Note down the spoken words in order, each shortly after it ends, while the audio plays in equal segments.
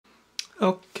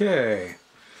Okay,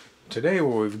 today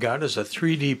what we've got is a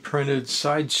 3D printed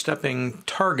sidestepping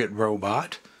target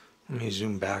robot. Let me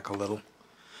zoom back a little.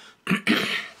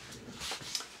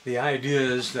 The idea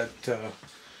is that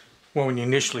well, when you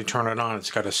initially turn it on, it's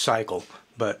got a cycle,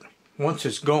 but once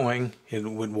it's going, it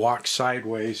would walk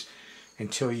sideways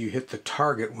until you hit the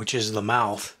target, which is the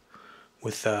mouth,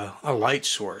 with a light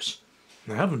source.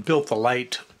 Now, I haven't built the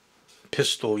light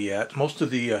pistol yet. Most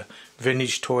of the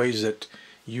vintage toys that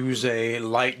use a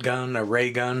light gun, a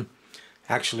ray gun,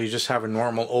 actually just have a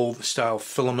normal old style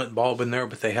filament bulb in there,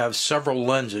 but they have several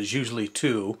lenses, usually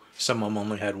two, some of them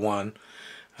only had one,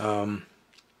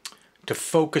 to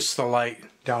focus the light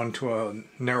down to a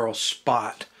narrow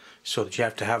spot so that you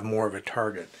have to have more of a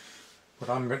target.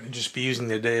 What I'm going to just be using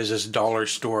today is this dollar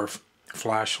store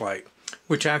flashlight,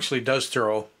 which actually does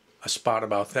throw a spot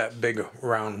about that big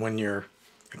around when you're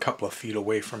a couple of feet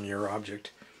away from your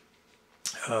object.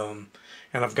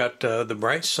 And I've got the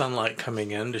bright sunlight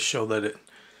coming in to show that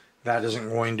that isn't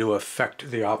going to affect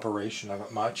the operation of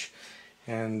it much.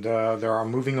 And there are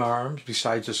moving arms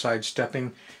besides the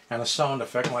sidestepping and a sound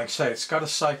effect. Like I say, it's got to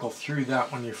cycle through that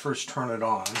when you first turn it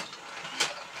on.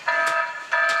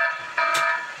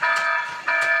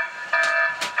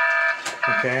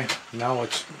 Okay, now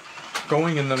it's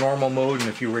going in the normal mode, and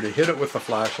if you were to hit it with the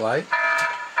flashlight,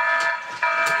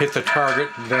 hit the target,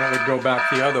 then it would go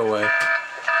back the other way.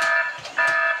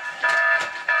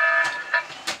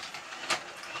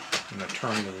 I'm going to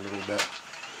turn it a little bit.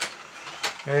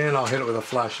 And I'll hit it with a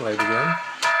flashlight again.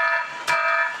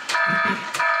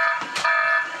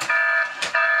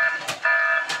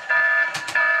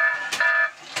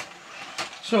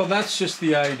 So that's just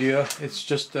the idea. It's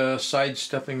just a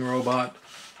sidestepping robot,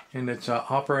 and it's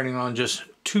operating on just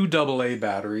 2 AA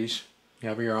batteries. You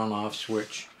have your on-off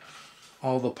switch.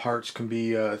 All the parts can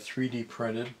be 3D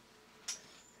printed.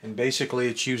 And basically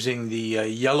it's using the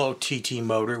yellow TT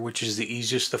motor, which is the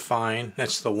easiest to find.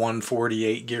 That's the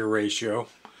 1/48 gear ratio.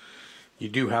 You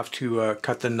do have to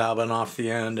cut the nubbin off the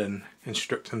end and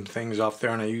strip some things off there,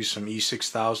 and I use some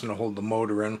E6000 to hold the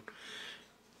motor in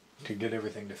to get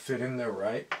everything to fit in there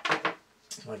right.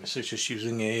 Like I said, just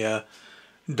using a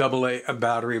AA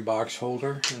battery box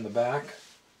holder in the back.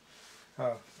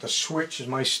 The switch is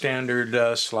my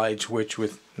standard slide switch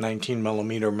with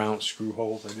 19mm mount screw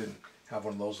holes. I didn't have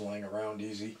one of those laying around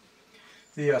easy.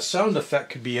 The sound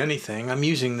effect could be anything. I'm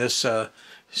using this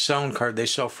sound card they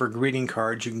sell for greeting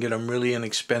cards. You can get them really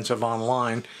inexpensive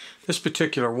online. This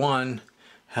particular one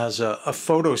has a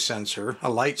photo sensor,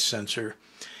 a light sensor,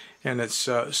 and it's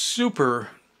super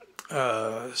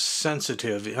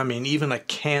sensitive. I mean, even a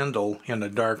candle in a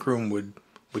dark room would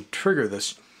trigger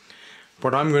this.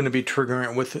 What I'm going to be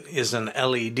triggering it with is an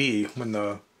LED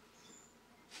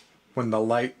when the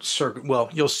light circuit, well,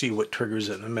 you'll see what triggers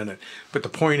it in a minute. But the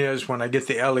point is, when I get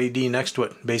the LED next to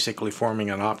it, basically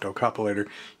forming an optocoupler,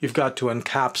 you've got to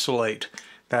encapsulate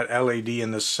that LED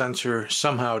in the sensor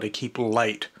somehow to keep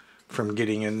light from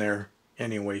getting in there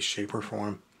any way, shape, or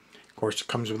form. Of course, it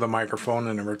comes with a microphone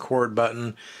and a record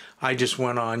button. I just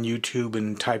went on YouTube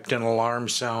and typed in alarm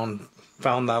sound,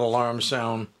 found that alarm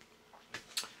sound,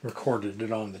 recorded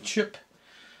it on the chip.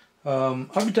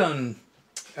 I've done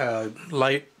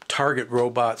light target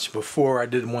robots before. I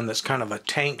did one that's kind of a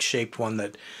tank-shaped one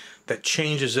that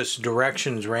changes its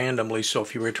directions randomly, so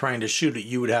if you were trying to shoot it,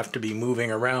 you would have to be moving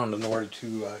around in order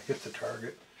to hit the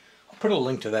target. I'll put a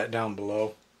link to that down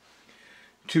below.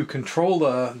 To control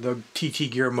the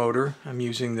TT gear motor, I'm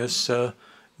using this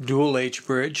dual H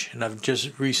bridge, and I've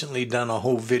just recently done a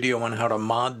whole video on how to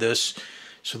mod this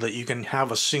so that you can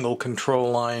have a single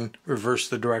control line reverse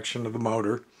the direction of the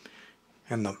motor,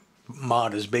 and the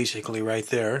mod is basically right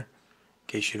there in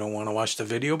case you don't want to watch the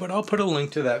video, but I'll put a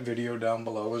link to that video down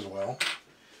below as well.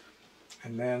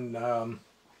 And then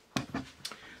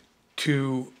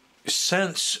to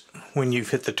sense when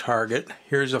you've hit the target,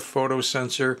 here's a photo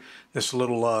sensor, this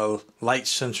little light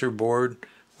sensor board,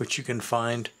 which you can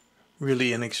find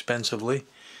really inexpensively.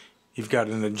 You've got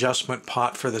an adjustment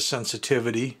pot for the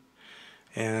sensitivity,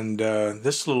 and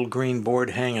this little green board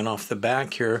hanging off the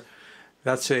back here,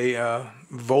 that's a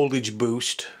voltage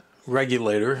boost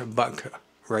regulator, a buck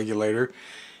regulator,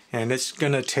 and it's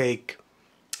going to take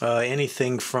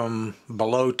anything from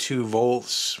below 2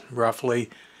 volts roughly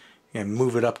and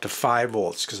move it up to 5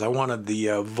 volts, because I wanted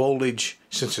the voltage,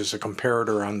 since there's a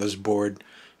comparator on this board,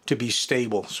 to be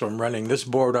stable. So I'm running this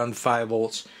board on 5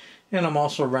 volts, and I'm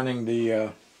also running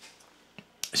the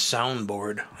sound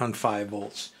board on 5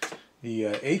 volts. The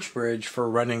H-bridge for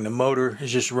running the motor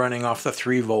is just running off the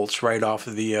 3 volts right off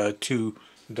of the 2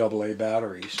 AA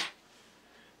batteries.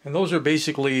 And those are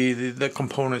basically the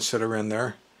components that are in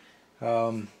there.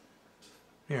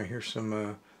 Yeah, here's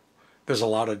some, there's a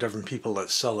lot of different people that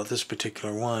sell it. This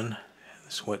particular one,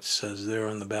 that's what it says there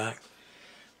on the back.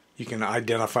 You can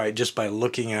identify it just by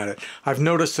looking at it. I've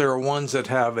noticed there are ones that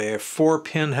have a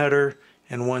 4-pin header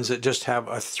and ones that just have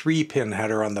a 3-pin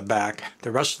header on the back.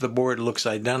 The rest of the board looks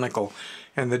identical.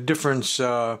 And the difference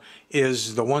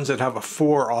is the ones that have a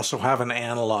 4 also have an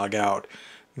analog out.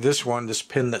 This one, this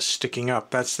pin that's sticking up,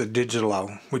 that's the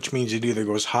digital, which means it either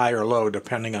goes high or low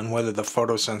depending on whether the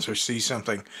photosensor sees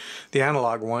something. The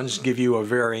analog ones give you a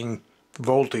varying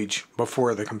voltage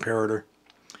before the comparator.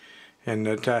 And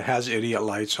it has idiot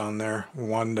lights on there.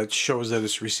 One that shows that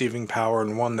it's receiving power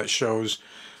and one that shows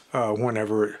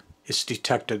whenever it's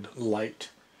detected light,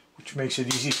 which makes it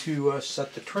easy to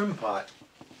set the trim pot.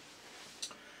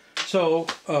 So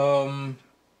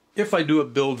if I do a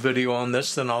build video on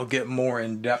this, then I'll get more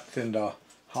in depth into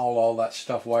how all that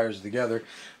stuff wires together.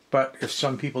 But if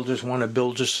some people just want to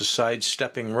build just a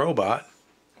sidestepping robot,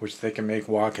 which they can make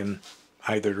walk in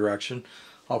either direction,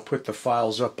 I'll put the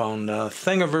files up on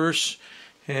Thingiverse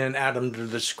and add them to the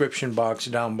description box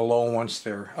down below once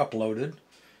they're uploaded,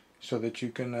 so that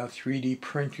you can 3D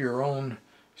print your own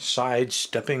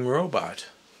sidestepping robot.